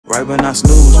Right when I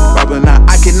snooze, right when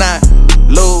I cannot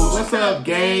lose. What's up,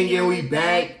 gang? And we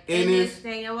back in this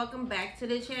thing. And welcome back to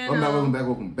the channel.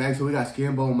 Welcome back. So we got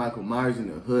Skin Bone Michael Myers in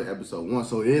the Hood, episode 1.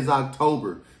 So it is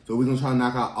October. So we're gonna try to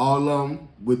knock out all of them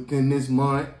within this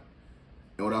month.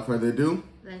 And without further ado,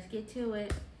 let's get to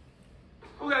it.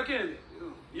 Who got candy?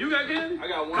 You got candy? I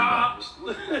got one left.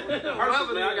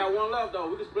 I got one left though.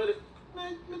 We can split it.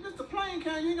 Man, this the plain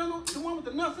kind. You ain't got no the one with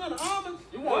the nuts and the almonds.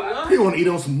 You want nuts? he want to eat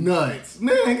on some nuts.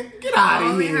 Man, get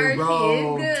out of here, Hershey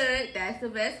bro. is good. That's the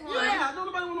best one. Yeah, don't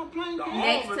nobody want no plain candy.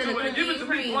 Next to the Give it to me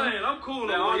cream. plain. I'm cool.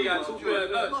 I only got two pair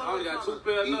of nuts.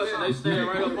 And they stand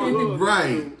right up on the hood.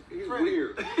 Right. He's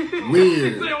weird.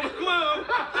 Weird. Stay on the club.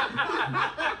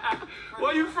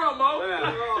 Where you from, Mo?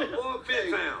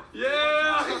 Fit town.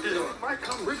 Yeah. Mike,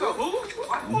 come Rico, who?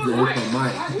 Mike.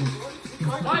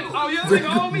 Mike. Oh yeah,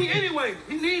 nigga owe me anyway.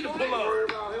 He need to pull up.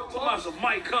 Talk about some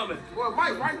Mike coming. Well,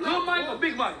 Mike, right now. Little Mike or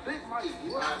Big Mike? Big Mike.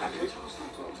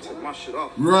 Take my shit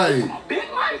off. Right. Big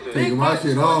Mike. Taking my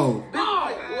shit off. Big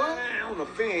Mike. What? Man, on the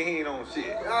fin, he ain't on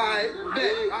shit. All right.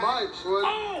 Big Mike.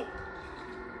 Oh.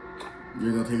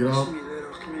 You gonna take it off? You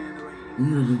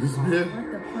gonna disappear?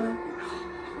 What the fuck?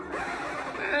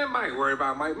 Man, Mike, worry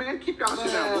about Mike. Man, keep y'all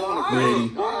shit out, boy. On the Ready.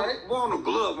 glove. Boy, on the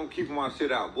glove, I'm keeping my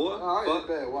shit out, boy. All right,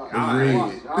 bad.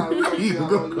 Ready. You can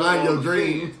go find your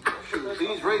dreams.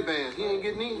 These Ray-Bans, he ain't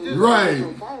getting these. Right.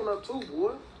 Your phone up too,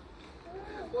 boy.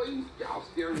 Boy, y'all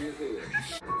scary as hell.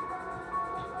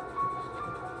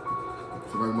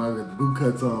 Somebody might have boot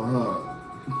cuts on, huh?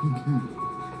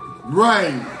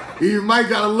 Right. You might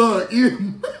gotta look.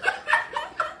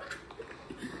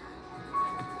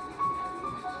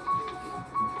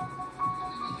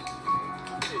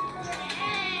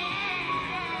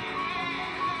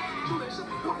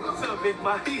 What's up, Big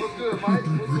Mike? What's good, Mike?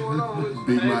 What's going on with you?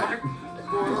 Big Hey, Mike. What's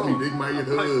going on? Big Mike in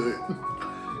the hood.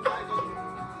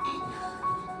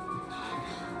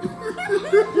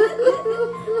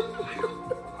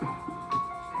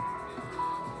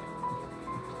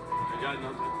 I got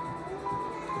nothing.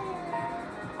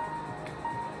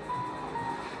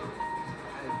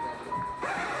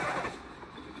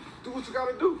 Do what you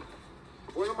gotta do.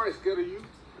 Boy, nobody scared of you.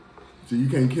 So you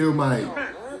can't kill Mike.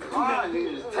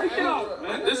 Take it off,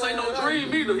 man. This ain't no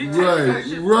dream either. He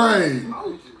Right.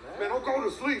 Man, don't go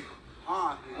to sleep.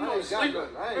 I ain't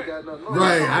got nothing.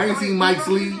 Right. I ain't seen Mike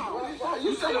sleep.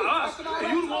 You say us.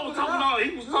 You the one talking all.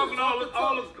 He was talking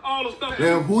all the stuff.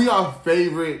 Now, who y'all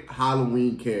favorite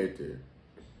Halloween character?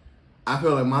 I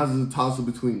feel like mine's a toss-up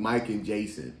between Mike and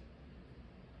Jason.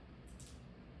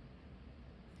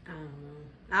 I don't know.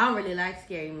 I don't really like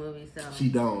scary movies, so. She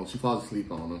don't. She falls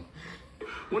asleep on them.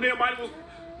 When everybody was.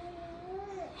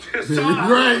 Right.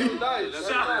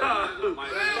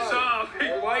 Sean,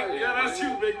 Big Mike. Yeah, that's you,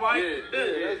 Big Mike.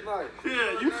 That's nice.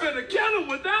 Yeah, you finna kill him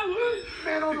with that one.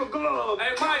 Man, on the glove.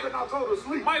 Hey, Mike. Better not go to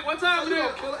sleep. Mike, what time it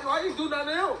is? Why you do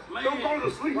nothing else? Man. Don't go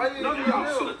to sleep. Why you No, do you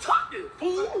nothing should else? have tucked it,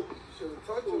 fool. Should've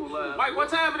touched it. Mike, what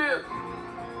time it is?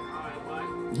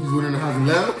 He's went in the house and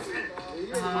left.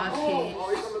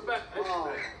 Oh, He coming back.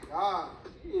 Oh, God.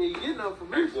 You ain't getting nothing from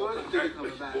me, boy. You think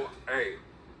coming back. Hey.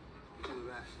 Coming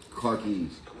back. Car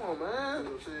keys. Come on, man. You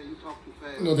know what I'm saying? You talk too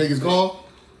fast. You gonna take his call?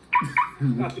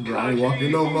 Bro, I ain't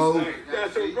walking no more.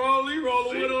 That's a rolling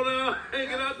window down,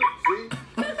 hanging out the. See?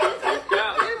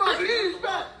 Give my keys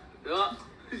back. Yeah.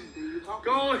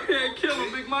 Go ahead and kill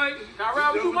him, Big Mike. Can I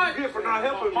ride with you, Mike? That's what you get for not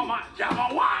helping me. Mama, got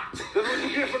my watch. That's what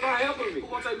you get for not helping me. Who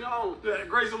gonna take me home? Yeah,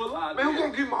 Grace was alive. Man, who's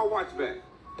gonna give my watch back?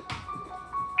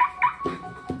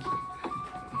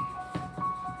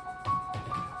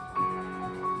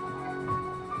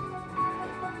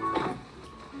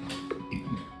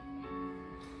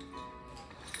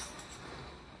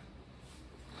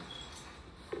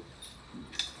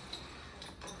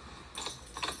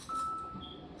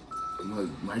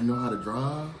 Mike know how to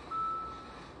drive.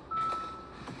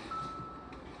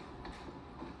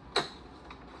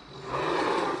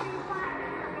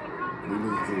 We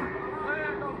need to.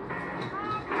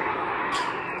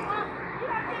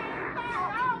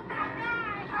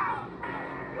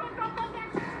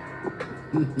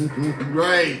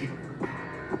 Right.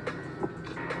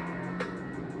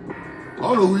 I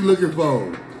don't know who he looking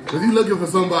for. Cause he looking for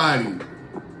somebody.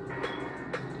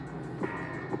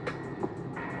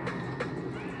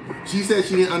 She said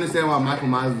she didn't understand why Michael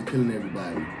Myers was killing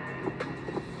everybody.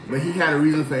 But he had a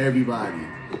reason for everybody.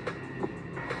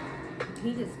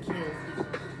 he just kills people.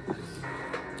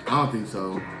 I don't think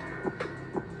so.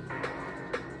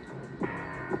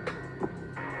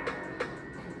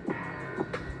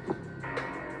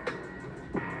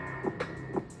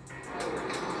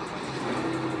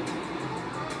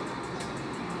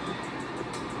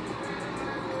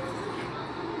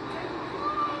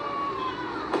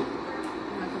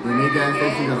 Then they gas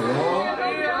station got a wall.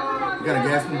 You got a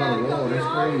gas station by the wall. That's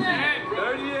crazy.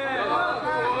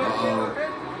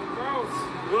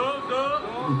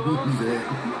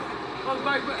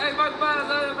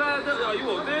 Oh, you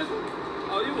want this?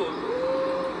 Oh, you want?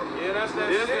 Yeah, that's that.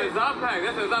 That's that Zop pack.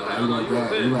 That's that Zop pack. You like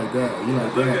that? You like that? You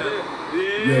like that?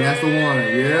 Yeah, that's the one.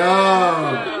 Yeah.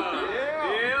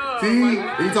 See,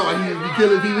 he talking. He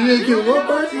killing people. He ain't killing one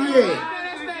person yet.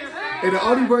 And the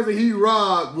only person he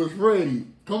robbed was Freddie.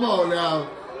 Come on now.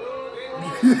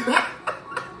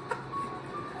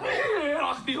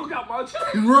 I still got my check.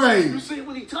 Right. You see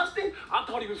when he touched it? I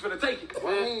thought he was finna take it.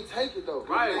 Well, he ain't take it though.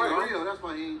 Right, real. That's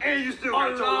why he ain't. And you still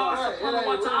got your loss.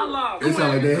 It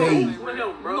sound like they hate.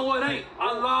 No, it ain't. I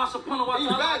lost upon a watch. He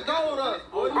back door us.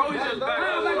 Bro, he just back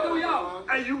door y'all.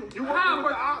 Hey, you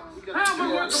how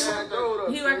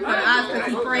He working for the ops because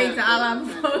he prayed to Allah.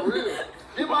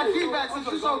 Get my key back since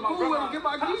you so cool with him. Get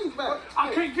my keys back.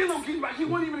 I can't get no keys back. He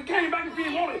wouldn't even came back if he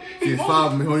didn't want it. He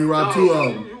five of them. He only robbed two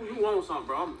of them. You want something,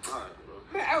 bro? I'm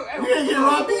all right, bro. He ain't getting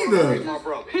robbed either.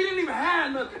 He didn't even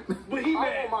have nothing, but he I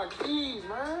mad. want my keys,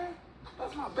 man.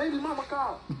 That's my baby mama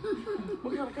car.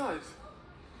 What kind of guys?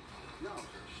 Yo,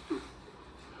 stupid.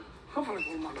 I'm gonna go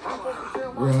to my grandma's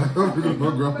house. Right, I'm gonna go to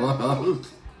my grandma's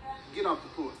house. Get off the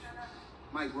porch.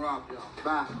 Mike rob y'all.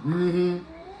 Bye. Mm-hmm.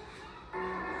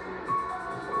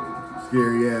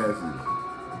 Scary asses.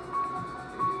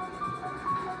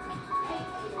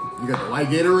 You got the white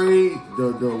Gatorade,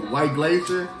 the white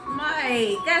glacier.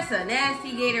 Mike, that's a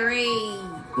nasty Gatorade.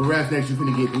 What rap next you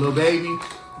finna get? The little baby?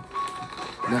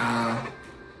 Nah.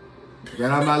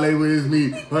 That I'm not labeled as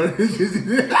me. I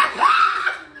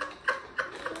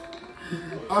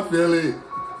feel it.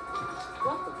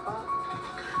 What the fuck?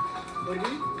 What do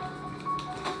you?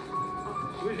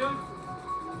 Which one?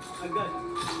 I got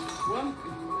one.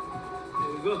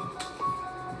 There we go.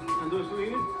 And those two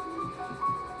here.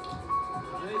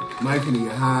 Mike finna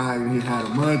get high and he had the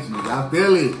munchies. I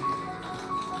feel it.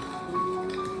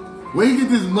 Where you get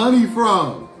this money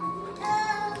from?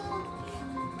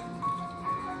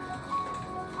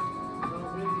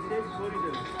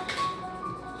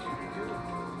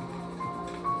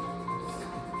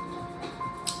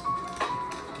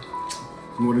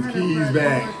 You want his keys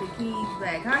back. He wants the keys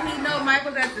back. How he know Mike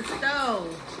was at the stove?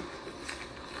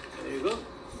 There you go.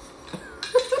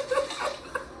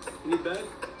 Need bag?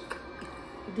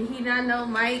 Did he not know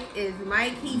Mike is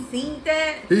Mike? He seen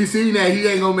that? He seen that. He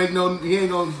ain't gonna make no. He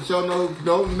ain't gonna show no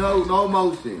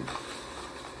emotion.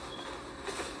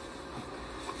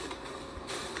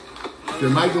 So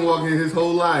Mike been walking his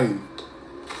whole life.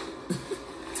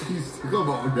 Come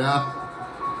on now.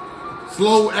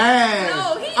 Slow ass.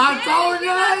 No, he I told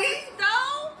you.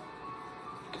 stove.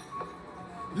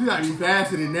 You gotta be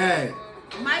faster than that.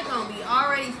 Mike gonna be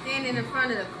already standing in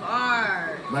front of the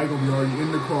car. Mike gonna be already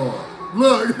in the car.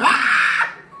 Look. Yeah,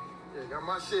 got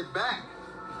my shit back.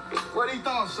 What he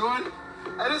thought, son?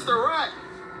 Hey, this the rack.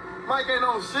 Mike ain't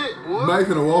on shit, boy. Mike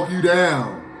gonna walk you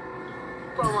down.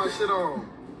 Put my shit on.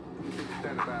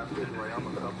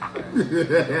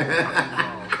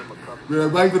 Yeah,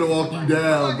 Mike gonna walk you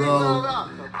down, bro.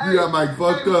 You got Mike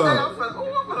fucked up.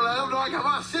 I got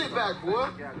my shit back, boy.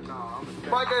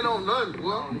 Mike ain't on nothing,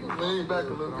 boy. Lean back a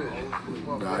little bit.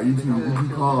 Nah, you too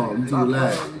calm. You too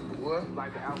relaxed.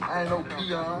 I ain't no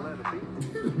peon.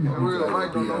 Real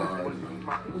Mike don't know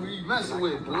who he messing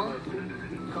with, boy.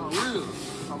 Real.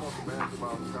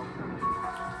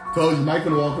 Told you Mike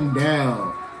gonna walk him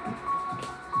down.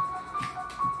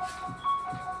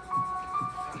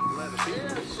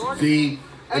 See?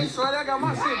 Hey, Shorty, I got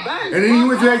my shit back. And then he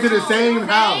went back to the same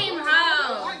house. Same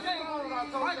house.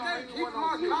 Mike can't keep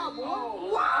my car,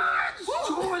 boy. What?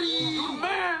 Shorty.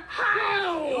 Man,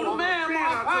 how? You the man, my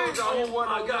man. Oh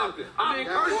my God. I mean,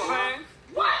 first man.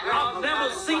 What? I've never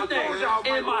seen that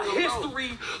in my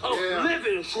history of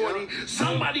living, Shorty.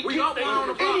 Somebody get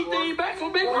anything back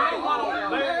from Big Mike.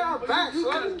 Yeah, back,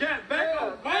 Shorty. Get back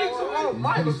on Mike. Oh,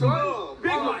 Mike, Shorty.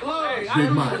 Big Mike. Hey, I Big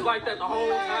was Mike. like that the whole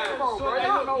time. Come on, bro. Hey,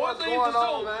 Y'all look, know one what's thing going for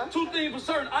on, certain, man. two things for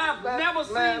certain. I've never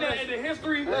seen that in the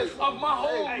history of my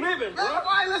whole living, bro.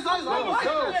 Hey, let's go,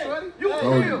 Shorty. You Told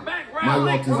feel you. background.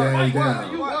 Mike walked his ass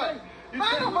down. You what? Man,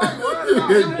 nobody worried about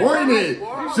They that. pointed.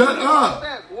 Shut up.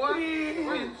 That, boy.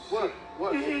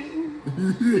 What?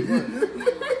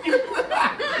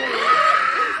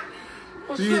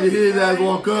 See his ass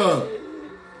walk up.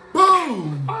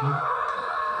 Boom.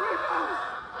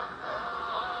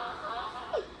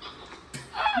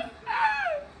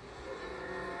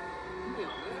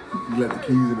 You left the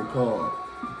keys in the car.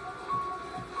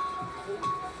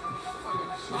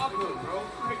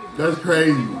 That's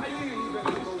crazy.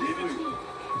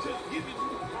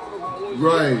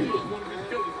 Right.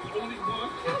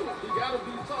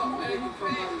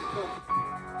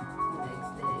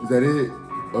 that it?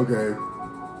 Okay.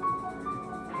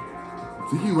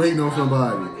 So he waiting on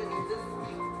somebody.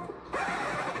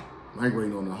 Mike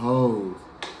waiting on the hose.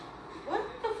 What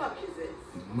the fuck is this?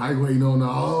 Mike waiting on the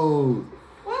hose.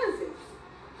 What is it?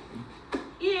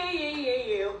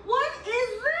 Yeah. What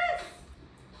is this?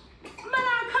 Man,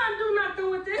 I can't do nothing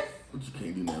with this. But you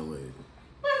can't do that way.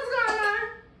 What is going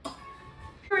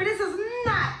on? This is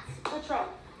not a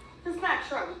trouble. It's not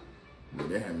trouble. Yeah,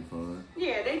 they're having fun.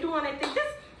 Yeah, they doing their thing.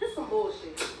 This is some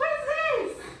bullshit. What is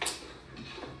this?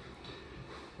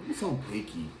 You're so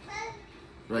picky.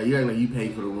 Right, you act like you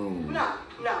paid for the room. No.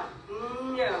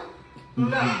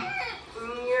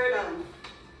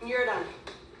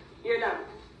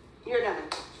 You're done.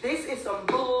 This is some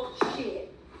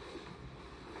bullshit.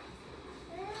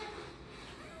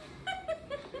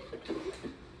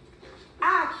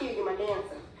 I'll kill you, my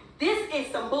dancer. This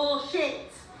is some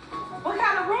bullshit. What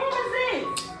kind of room is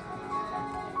this?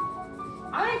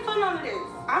 I ain't for none of this.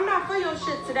 I'm not for your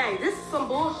shit today. This is some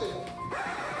bullshit.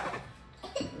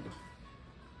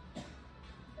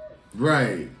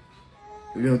 Right.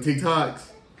 You know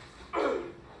TikToks? Come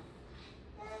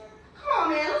on,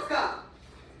 man. Let's go.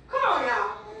 Come on, y'all.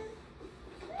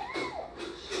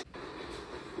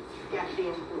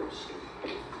 Goddamn bullshit.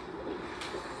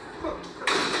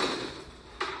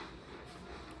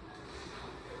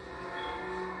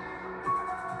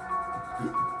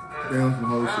 Damn some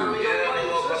whole shit.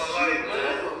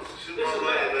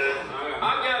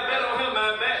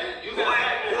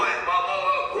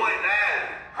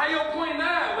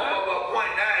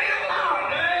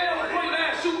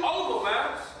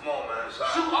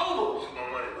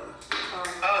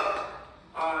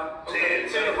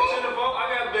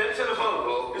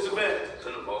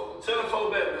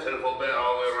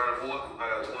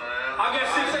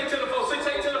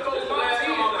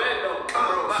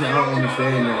 I don't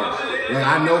understand that. Like,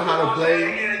 I know how to play,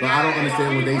 but I don't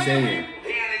understand what they saying.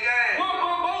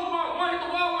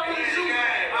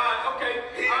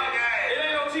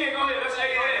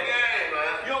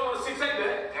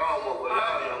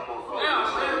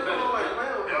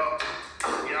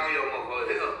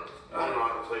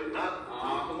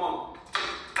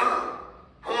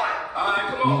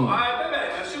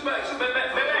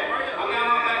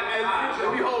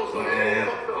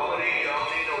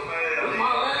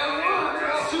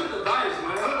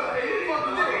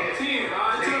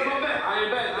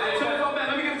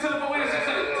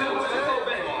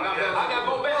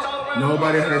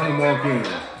 Nobody heard him walk in.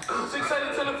 6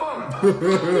 8 to the phone.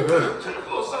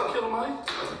 What's up, Killer Mike?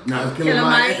 Nah, it's Killer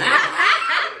Mike.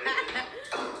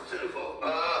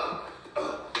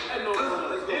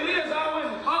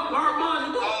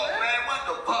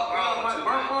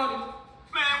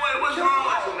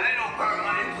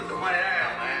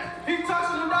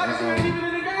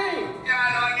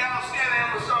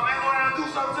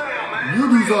 You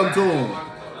do something to him.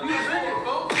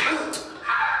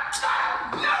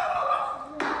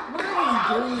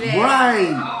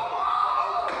 Right.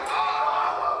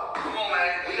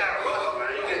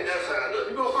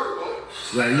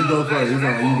 Right, you go first. You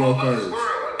go first.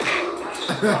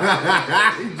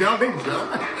 He jumping. Oh,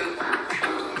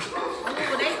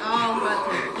 they all about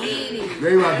to get it.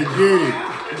 They about to get it.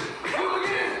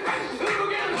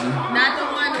 Not the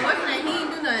one, what's that? He ain't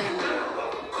do nothing.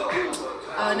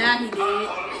 Oh, now he did.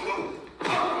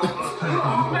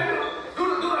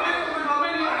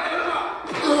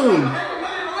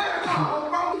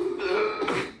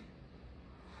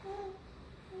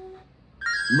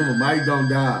 Remember, Mike don't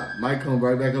die. Mike come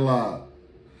right back alive.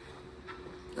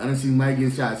 I done seen Mike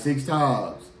get shot 6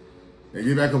 times. And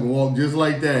get back up and walk just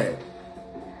like that.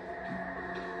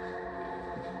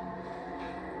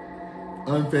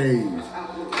 Unfazed.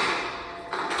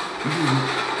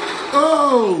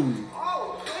 Oh!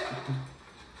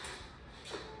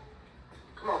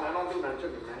 Come on, man. Don't do nothing to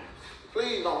me, man.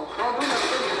 Please don't do nothing to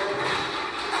me, man.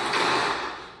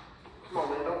 Come on,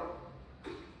 man. Don't.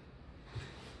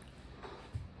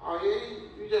 Oh, yeah?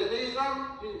 You just need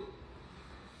something?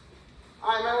 All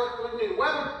right, man. What you need? A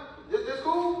weapon? This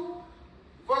cool?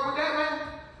 Fuck with that, man?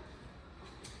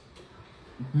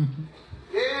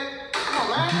 Yeah? Come on,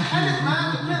 man. Hey, this man,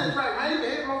 the tennis track, man. You can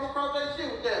hit him over across that shit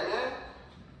with that, man.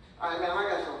 All right, man. I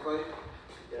got something for you.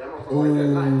 Yeah, that motherfucker right there.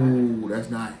 Nice, man. Ooh, that's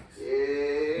nice.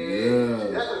 Yeah.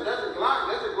 That's a Glock.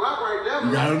 That's a Glock right there, man.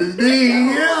 You got on this thing,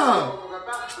 yeah.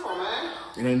 Come on, man.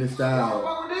 It ain't the style.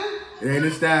 Fuck with this? It ain't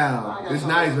the style. It's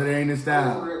nice, but it ain't the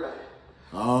style.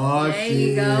 Oh, There shit.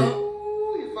 you go.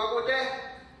 Ooh, you fuck with that?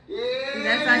 Yeah.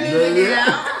 That's how he get it out.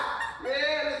 Man,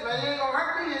 this man ain't gonna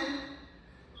hurt me, is he?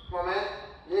 Come on, man.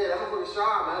 Yeah, that motherfucker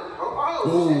sharp, man.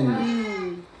 Oh, shit,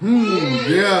 man.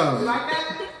 Yeah. You like that?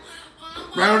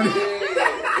 Round You gonna keep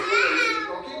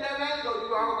that man?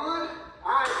 You all good?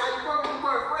 Alright, now you fucking with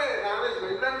my friend. Now listen,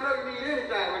 man, you let me know you need anything.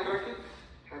 Man,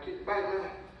 can I keep the bike, man?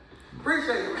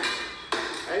 Appreciate it, man.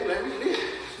 Hey, let me live.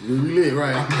 We lit,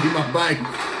 right? I can keep my bike.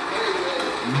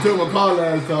 Hey, You took my car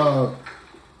last time.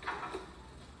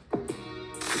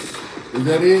 Is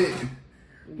that it?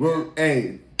 Well,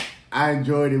 hey, I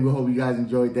enjoyed it. We hope you guys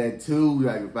enjoyed that too. We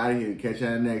gotta get out of here and catch you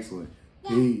on the next one.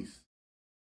 Peace.